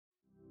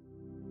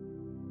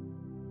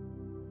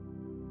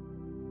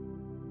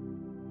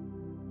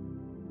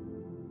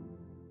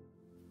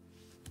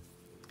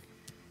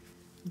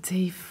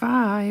Day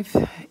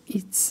 5,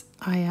 it's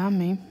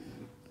Ayame,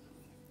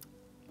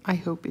 I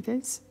hope it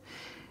is,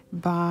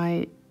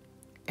 by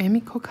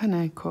Emiko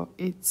Kaneko.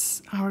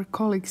 It's our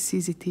colleague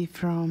CZT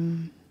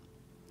from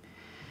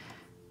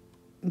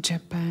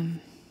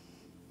Japan.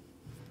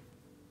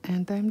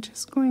 And I'm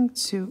just going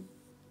to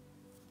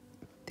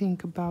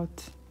think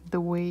about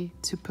the way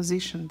to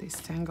position this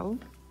tangle.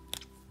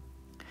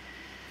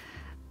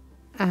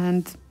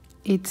 And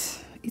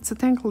it's a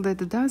tangle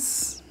that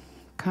does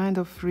kind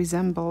of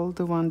resemble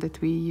the one that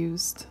we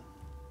used.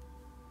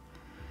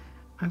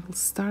 I will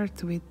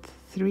start with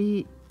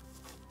 3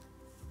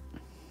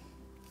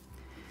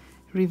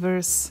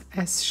 reverse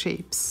S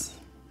shapes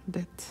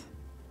that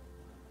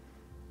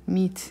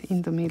meet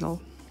in the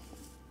middle.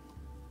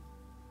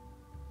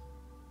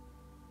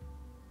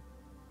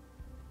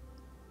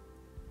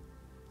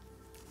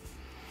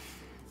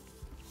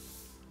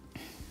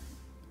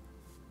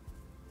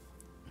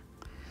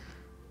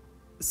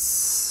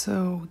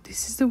 So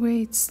this is the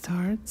way it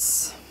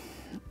starts,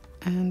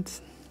 and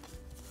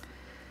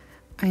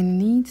I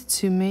need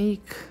to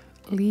make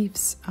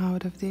leaves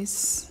out of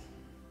this,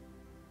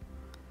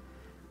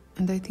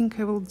 and I think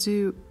I will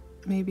do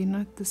maybe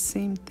not the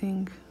same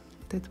thing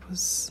that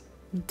was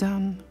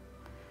done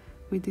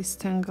with this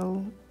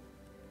tangle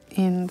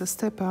in the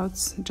step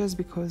outs, just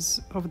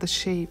because of the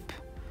shape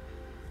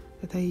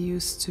that I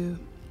used to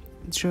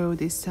draw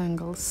these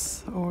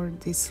tangles or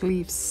these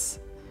leaves.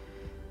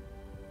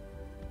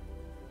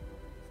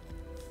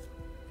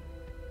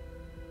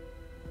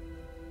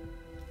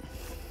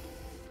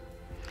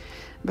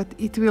 But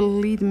it will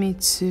lead me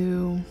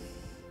to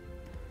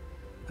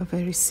a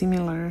very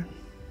similar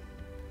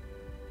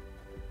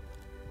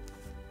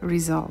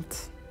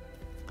result.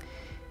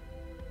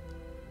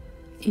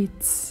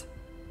 It's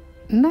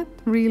not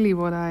really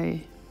what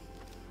I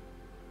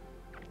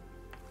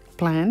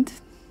planned,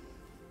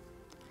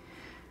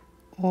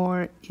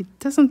 or it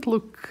doesn't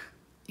look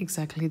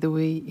exactly the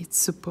way it's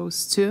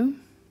supposed to,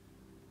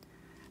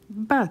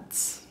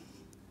 but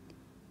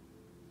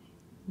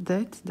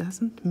that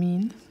doesn't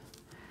mean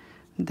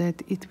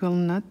that it will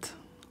not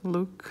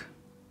look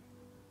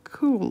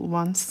cool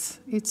once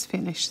it's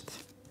finished.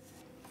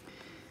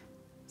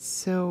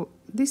 So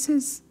this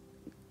is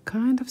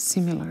kind of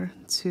similar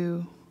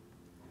to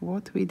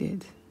what we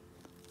did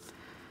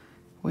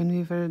when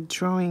we were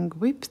drawing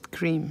whipped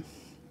cream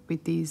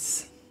with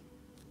these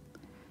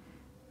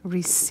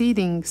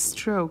receding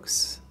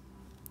strokes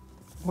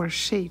or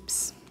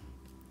shapes.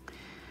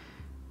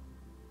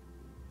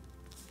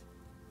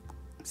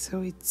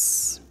 So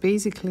it's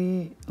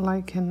basically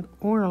like an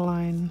oral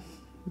line,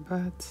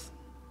 but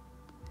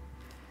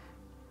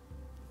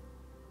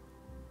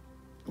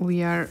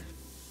we are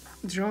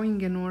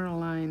drawing an oral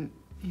line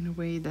in a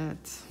way that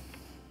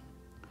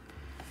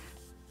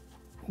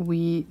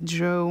we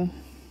draw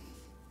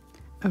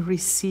a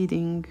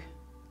receding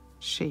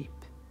shape.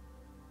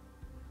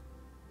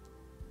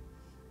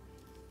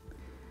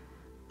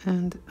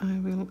 And I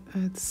will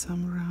add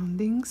some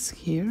roundings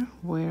here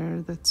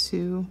where the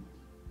 2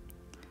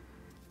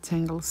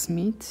 tangles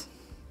meet.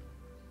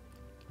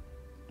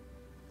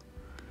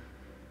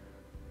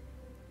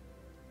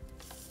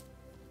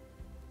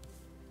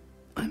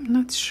 I'm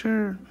not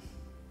sure,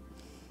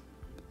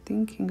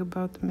 thinking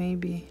about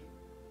maybe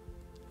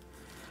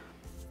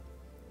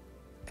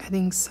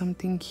adding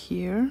something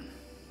here,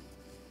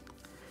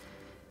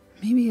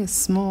 maybe a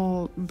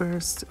small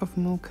burst of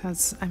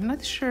mucus. I'm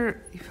not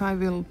sure if I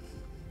will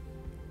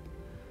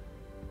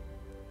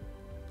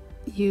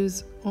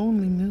use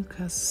only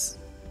mucus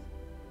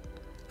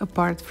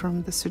apart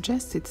from the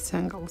suggested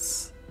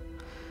tangles,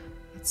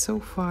 but so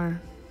far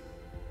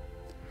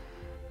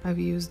I've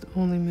used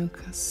only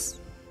mucus.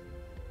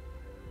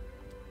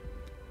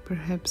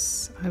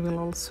 Perhaps I will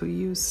also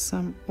use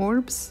some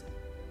orbs.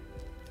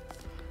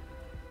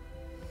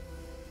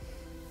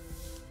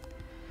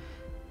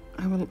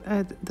 I will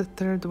add the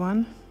 3rd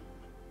one,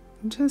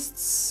 just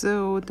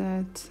so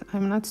that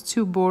I'm not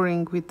too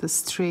boring with the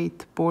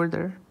straight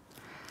border.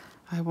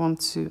 I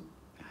want to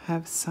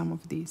have some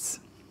of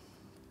these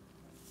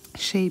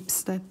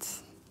shapes that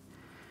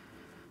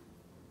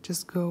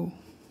just go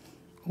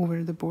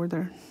over the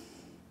border.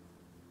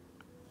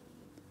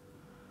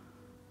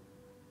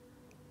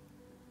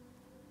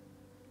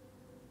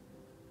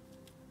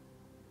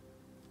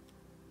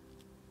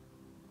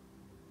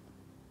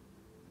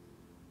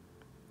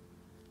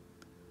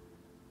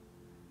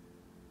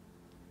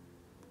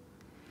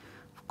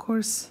 Of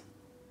course,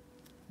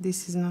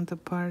 this is not a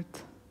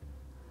part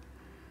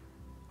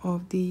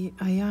of the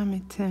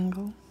Ayame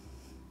tangle.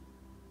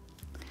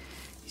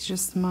 It's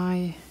just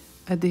my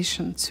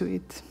addition to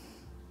it.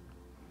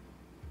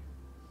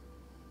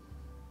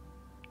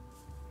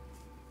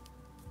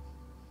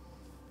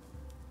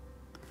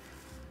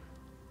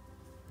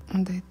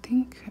 And I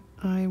think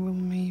I will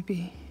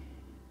maybe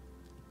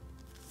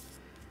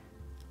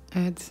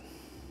add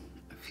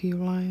a few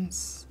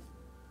lines.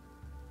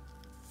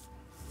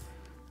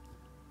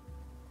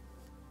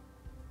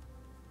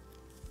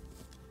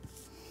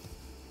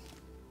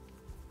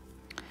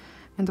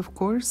 And of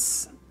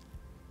course,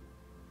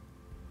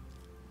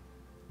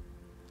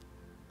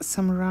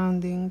 some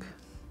rounding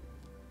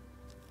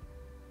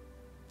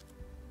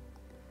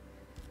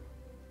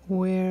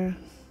where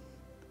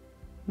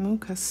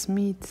mucus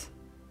meet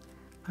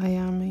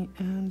Ayame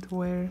and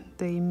where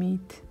they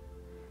meet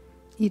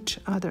each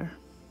other.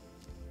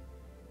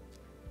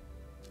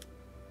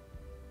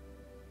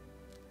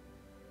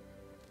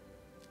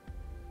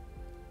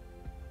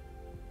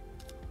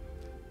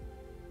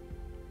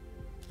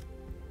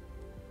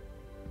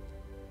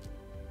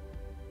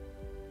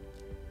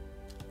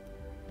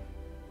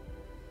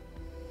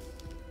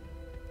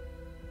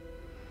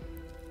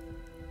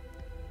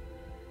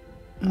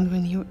 And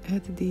when you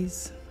add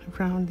these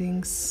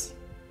roundings,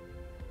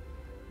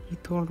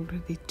 it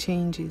already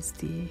changes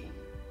the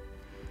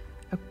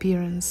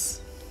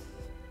appearance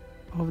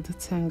of the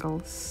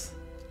tangles.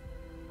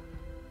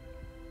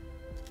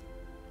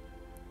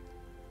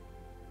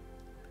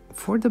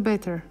 For the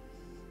better,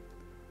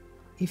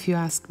 if you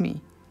ask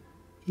me.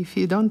 If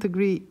you don't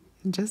agree,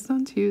 just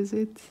don't use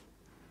it.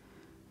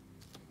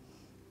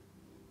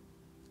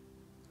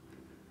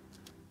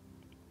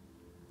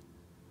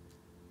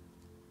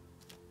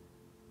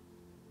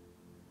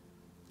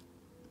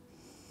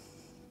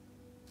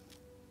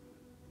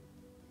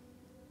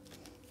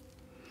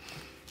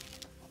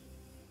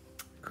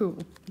 Cool.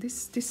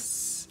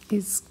 This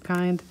is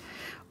kind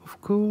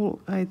of cool.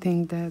 I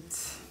think that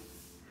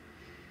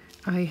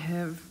I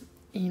have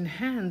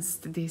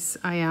enhanced this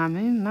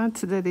Ayame. Not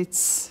that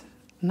it's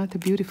not a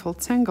beautiful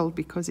tangle,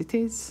 because it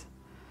is,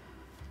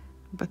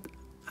 but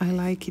I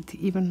like it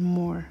even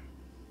more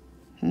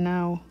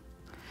now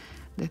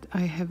that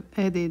I have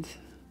added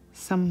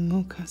some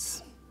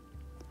mucus.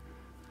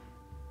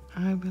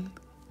 I will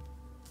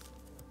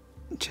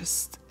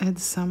just add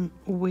some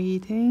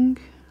weighting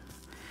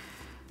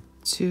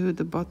to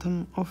the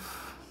bottom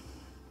of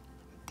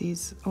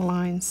these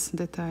lines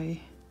that I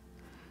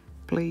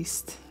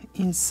placed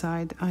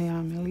inside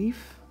Ayame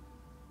leaf,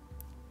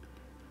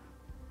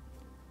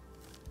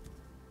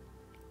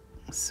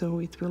 so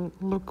it will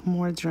look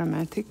more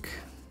dramatic,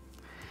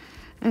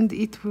 and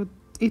it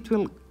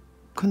will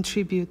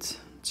contribute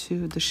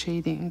to the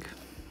shading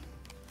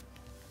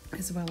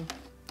as well.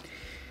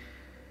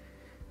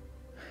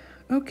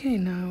 Okay,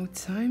 now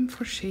time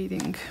for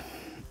shading.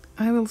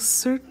 I will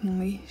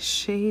certainly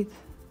shade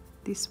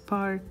this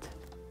part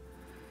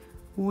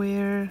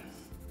where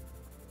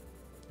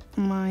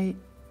my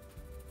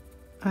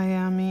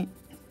Ayame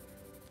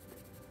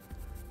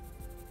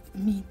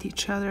meet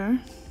each other.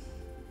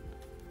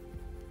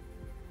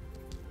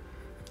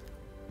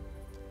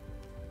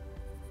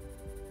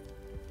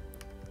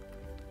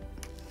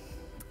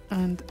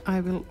 And I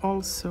will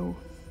also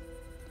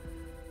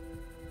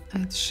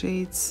add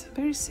shades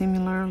very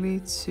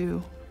similarly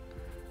to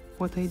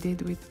what I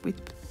did with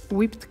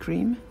whipped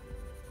cream,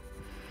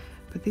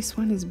 but this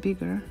one is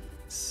bigger,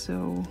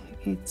 so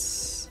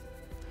it's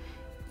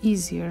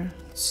easier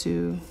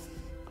to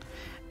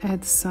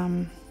add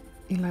some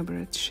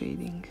elaborate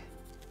shading.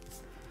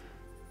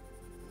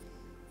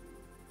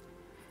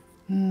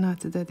 Not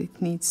that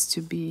it needs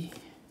to be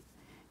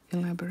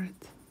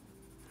elaborate.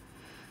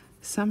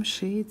 Some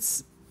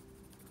shades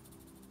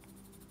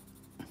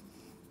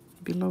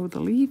below the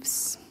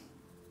leaves,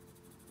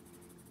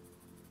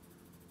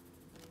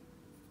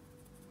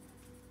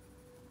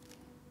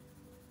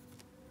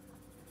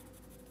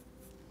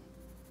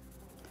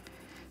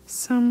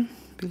 some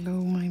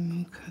below my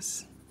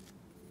mucus.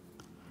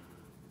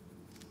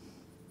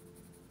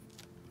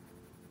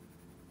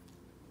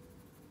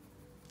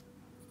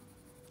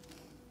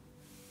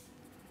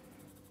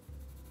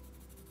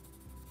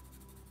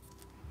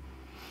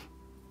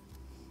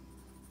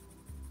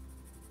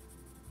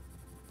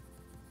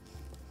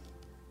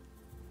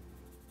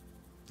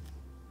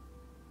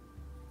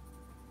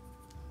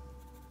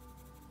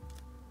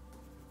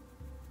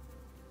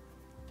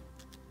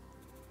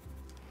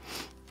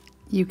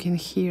 You can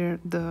hear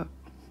the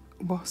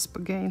wasp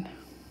again.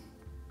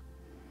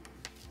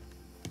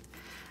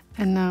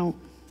 And now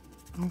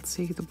I'll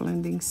take the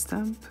blending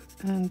stamp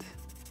and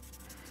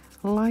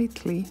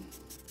lightly,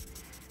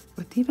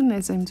 but even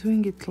as I'm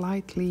doing it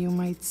lightly, you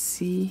might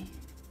see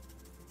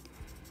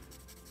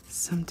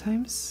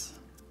sometimes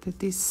that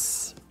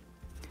this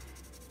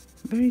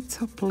very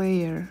top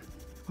layer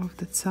of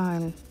the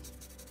tile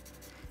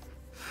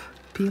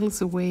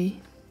peels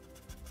away.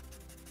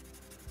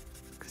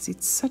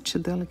 It's such a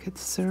delicate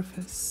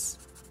surface.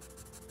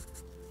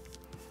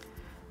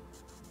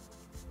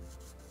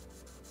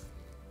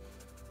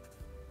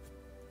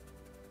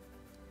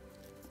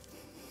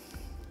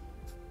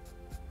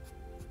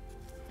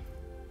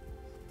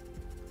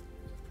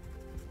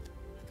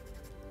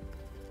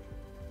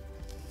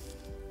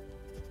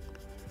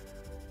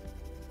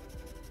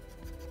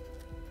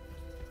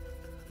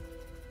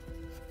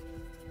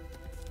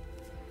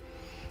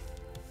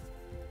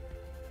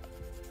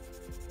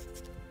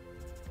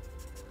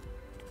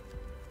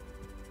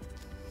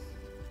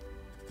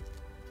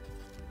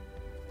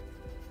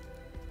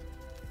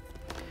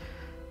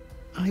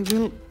 I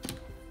will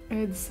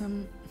add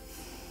some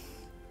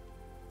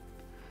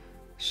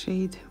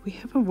shade. We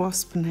have a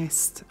wasp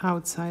nest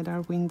outside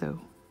our window,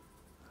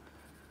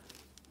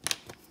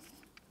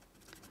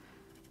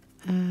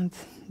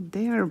 and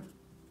they are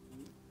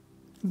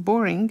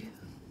boring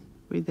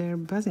with their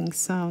buzzing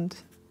sound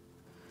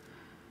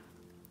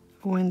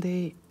when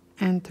they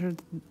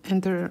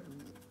enter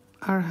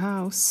our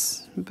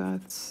house,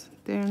 but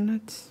they're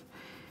not,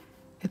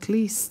 at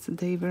least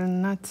they were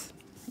not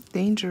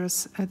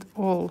dangerous at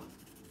all,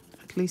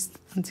 at least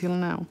until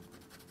now.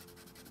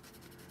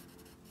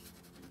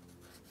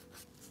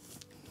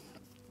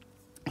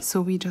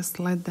 So we just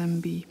let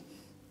them be.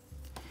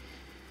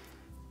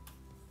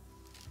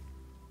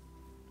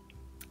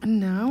 And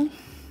now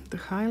the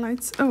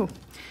highlights. Oh,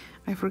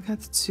 I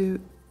forgot to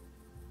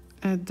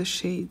add the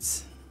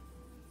shades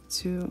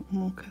to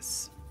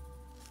mochas.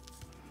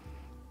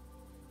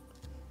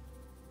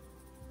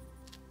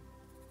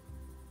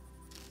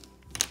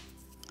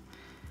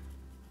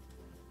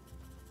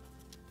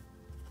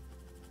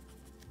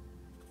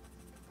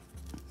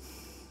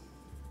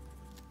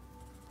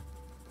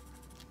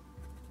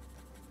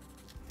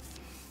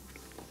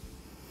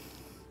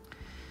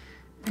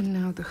 And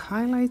now the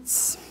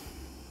highlights.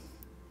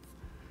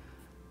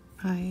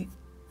 I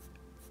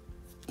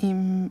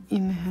am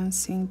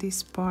enhancing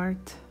this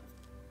part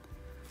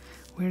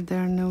where there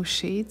are no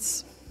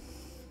shades.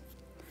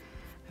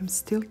 I'm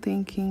still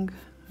thinking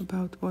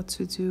about what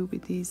to do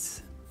with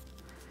these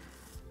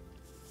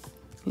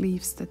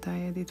leaves that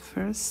I added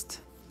first.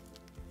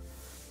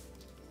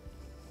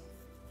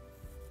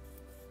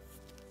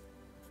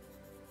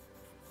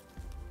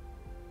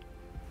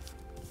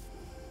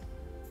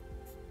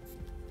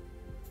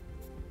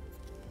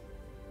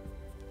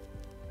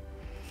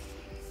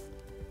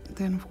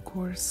 Then of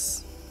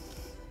course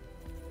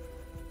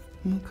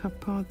mocha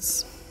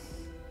pods,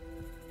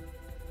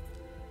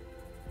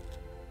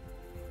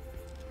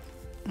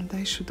 and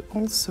I should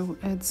also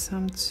add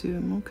some to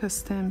mocha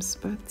stems,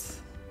 but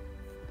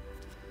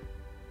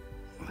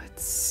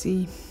let's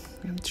see.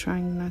 I'm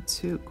trying not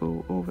to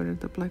go over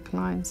the black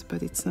lines,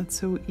 but it's not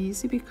so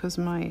easy because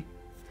my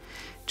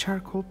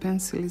charcoal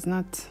pencil is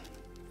not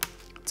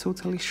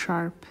totally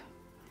sharp,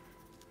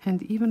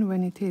 and even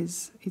when it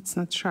is, it's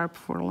not sharp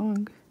for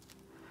long.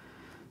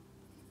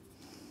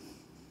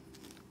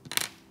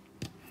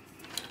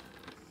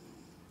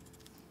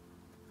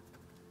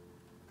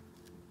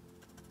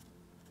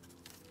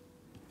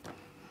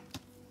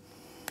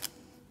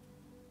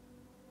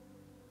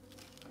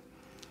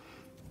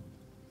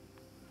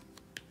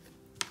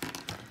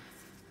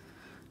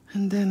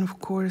 And then, of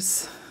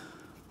course,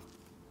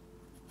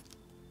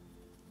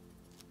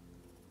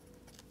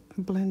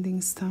 a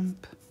blending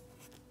stump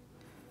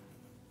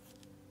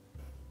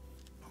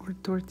or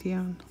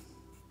tortillon.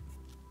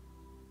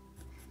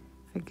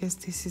 I guess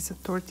this is a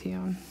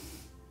tortillon.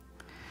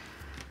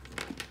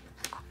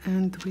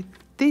 And with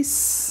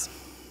this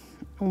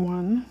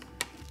one,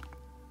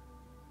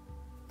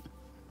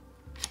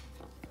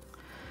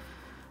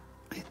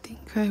 I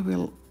think I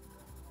will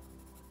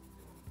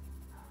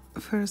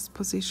first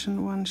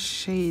position one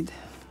shade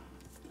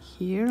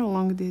here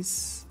along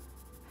this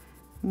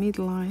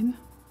midline.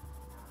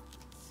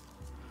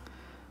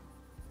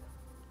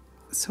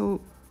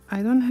 So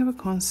I don't have a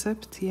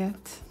concept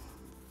yet,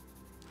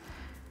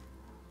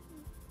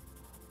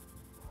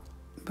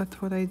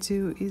 but what I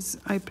do is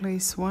I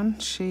place one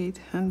shade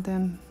and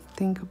then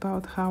think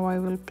about how I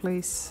will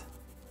place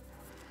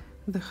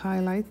the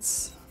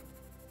highlights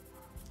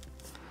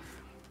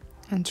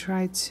and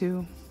try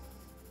to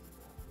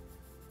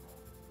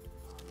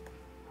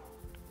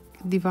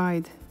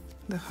divide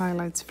the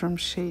highlights from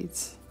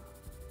shades.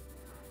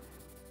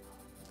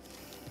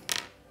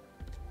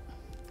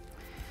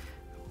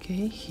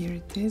 Okay, here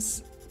it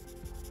is.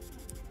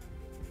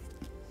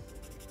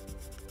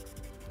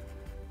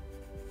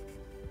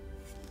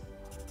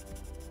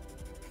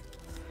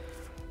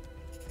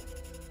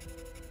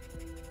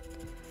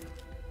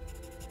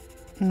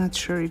 Not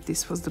sure if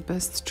this was the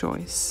best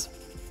choice.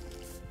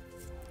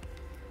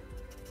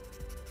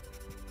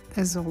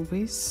 As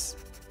always,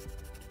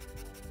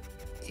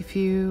 if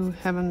you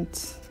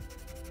haven't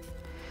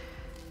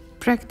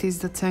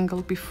practiced the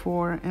tangle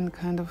before and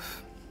kind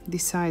of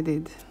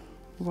decided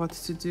what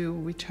to do,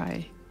 which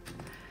I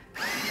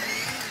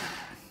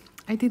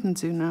didn't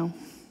do now,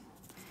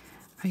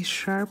 I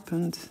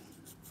sharpened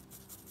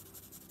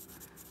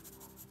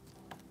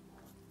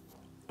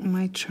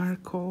my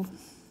charcoal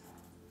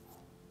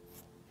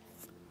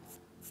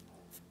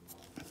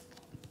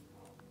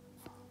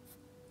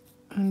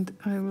and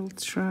I will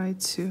try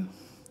to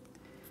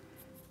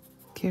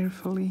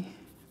carefully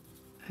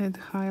add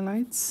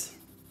highlights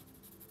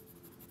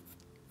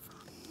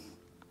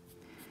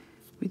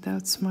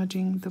without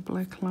smudging the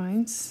black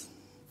lines.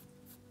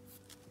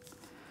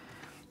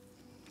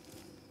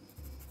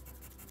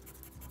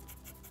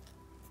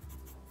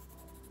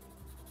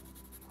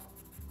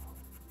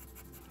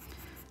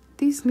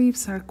 These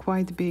leaves are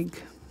quite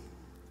big,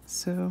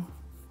 so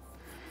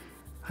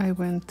I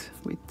went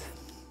with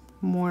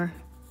more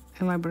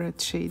elaborate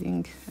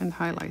shading and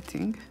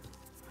highlighting.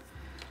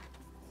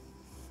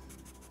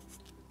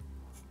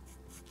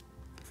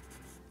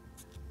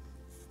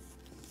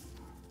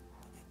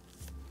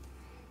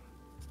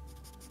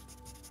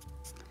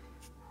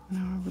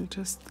 Now I will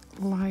just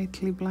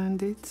lightly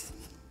blend it.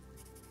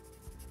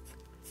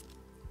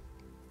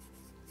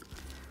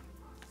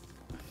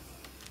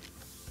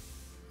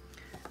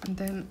 And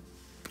then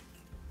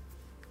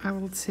I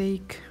will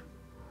take,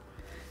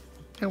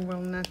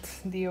 well, not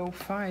the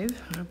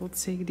 05, I will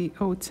take the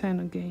 010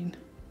 again.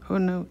 Oh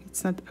no,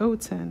 it's not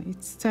 010,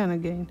 it's 10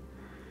 again.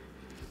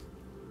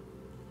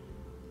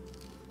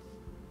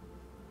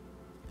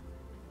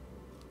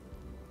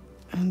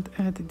 And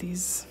add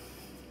these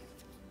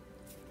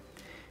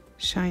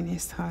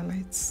shiniest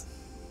highlights.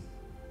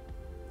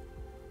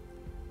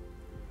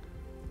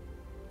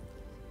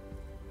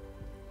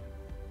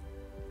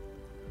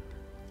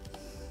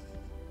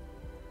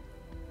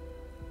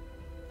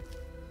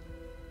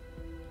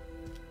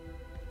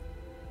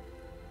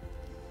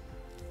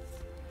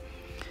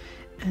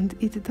 And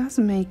it does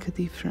make a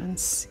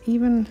difference,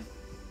 even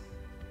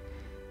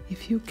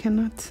if you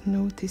cannot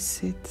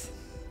notice it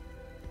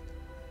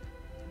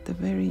the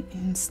very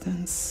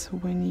instance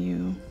when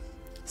you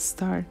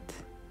start.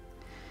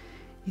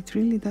 It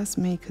really does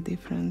make a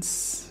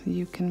difference.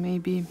 You can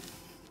maybe,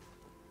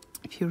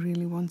 if you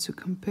really want to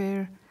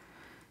compare,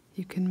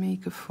 you can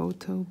make a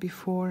photo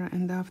before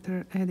and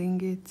after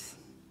adding it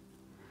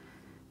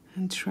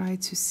and try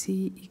to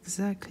see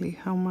exactly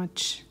how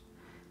much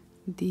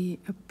the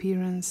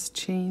appearance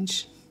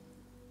change.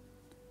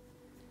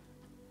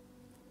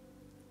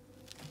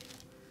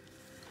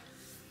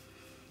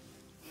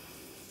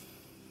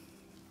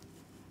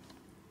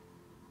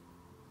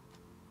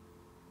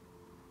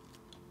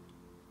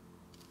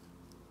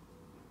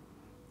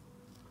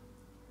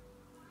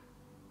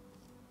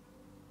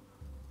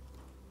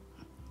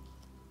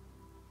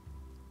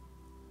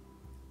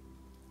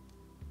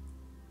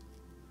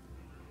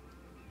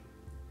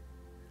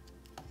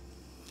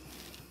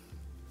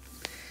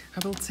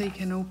 I will take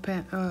an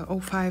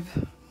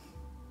 05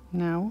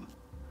 now,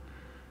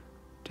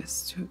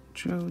 just to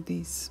draw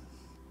these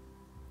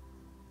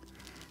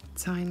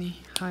tiny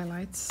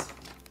highlights.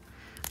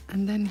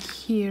 And then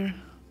here,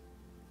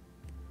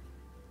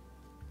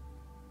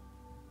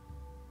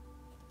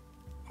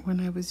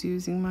 when I was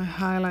using my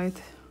highlight,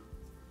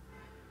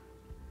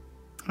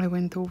 I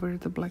went over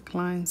the black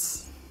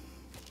lines.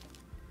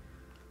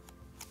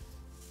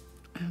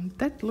 And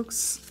that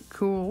looks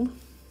cool.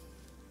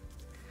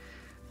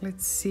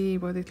 Let's see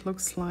what it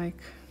looks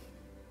like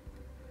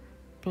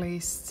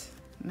placed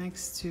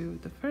next to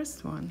the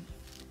first one.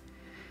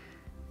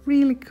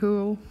 Really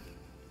cool.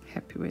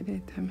 Happy with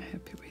it, I'm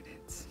happy with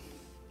it.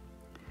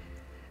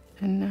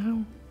 And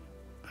now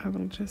I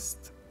will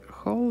just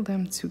hold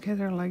them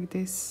together like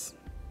this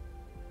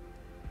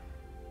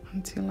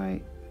until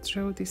I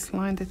draw this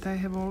line that I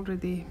have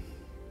already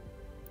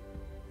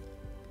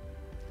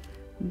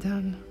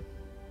done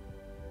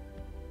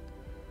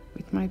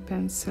with my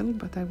pencil,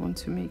 but I want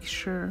to make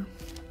sure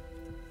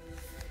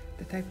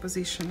that I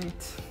position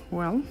it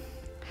well.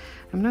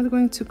 I'm not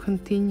going to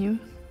continue.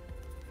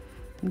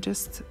 I'm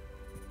just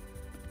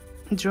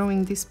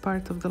drawing this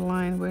part of the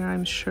line where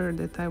I'm sure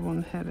that I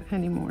won't have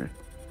any more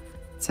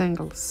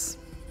tangles.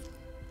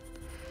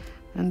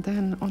 And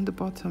then on the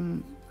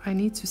bottom, I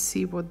need to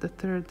see what the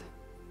third,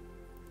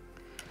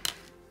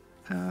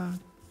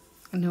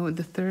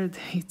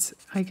 it's,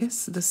 I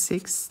guess, the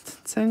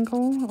 6th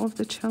tangle of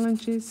the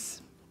challenge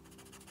is,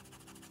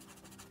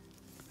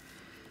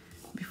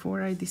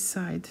 before I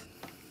decide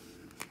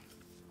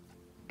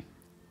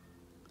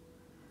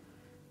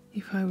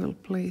if I will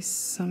place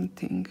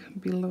something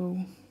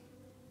below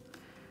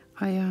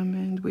Ayame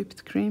and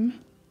whipped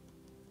cream.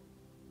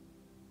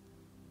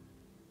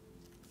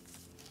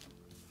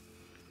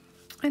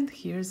 And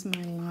here's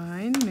my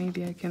line.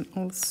 Maybe I can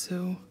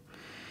also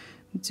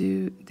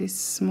do this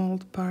small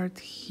part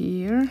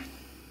here.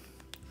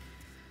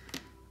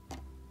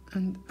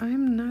 And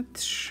I'm not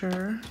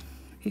sure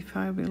if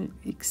I will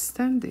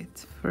extend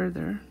it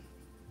further.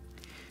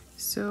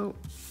 So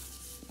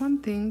one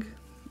thing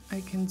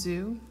I can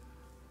do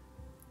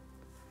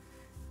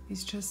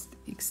is just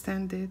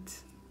extend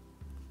it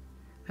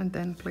and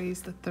then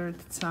place the third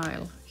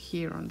tile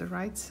here on the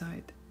right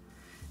side.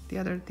 The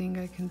other thing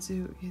I can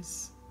do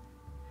is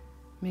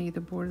make the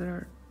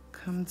border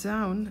come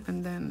down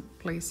and then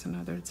place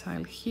another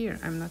tile here.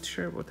 I'm not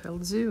sure what I'll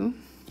do.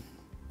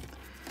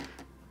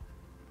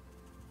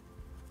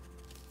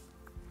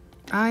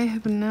 I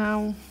have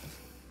now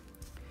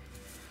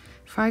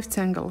 5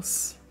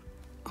 tangles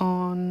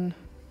on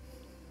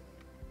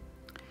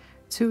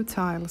 2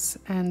 tiles,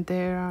 and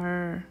there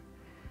are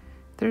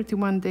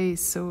 31 days,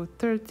 so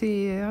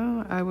 30,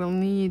 I will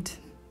need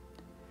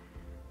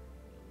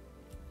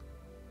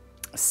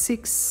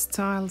 6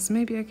 tiles.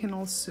 Maybe I can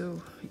also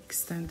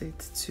extend it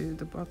to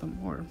the bottom,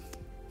 or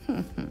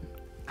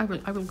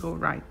I will go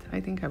right. I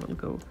think I will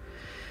go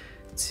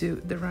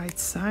to the right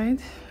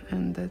side,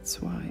 and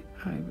that's why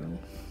I will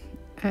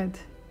add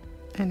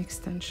an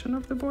extension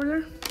of the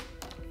border.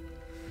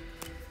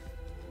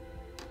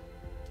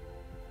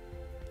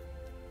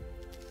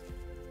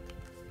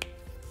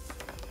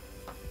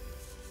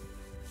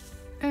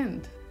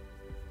 And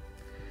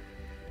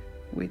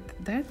with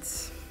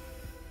that,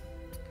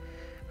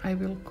 I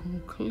will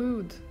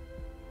conclude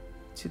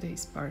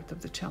today's part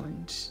of the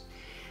challenge.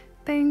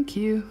 Thank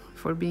you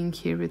for being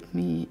here with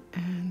me,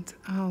 and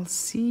I'll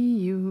see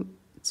you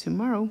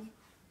tomorrow.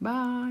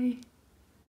 Bye!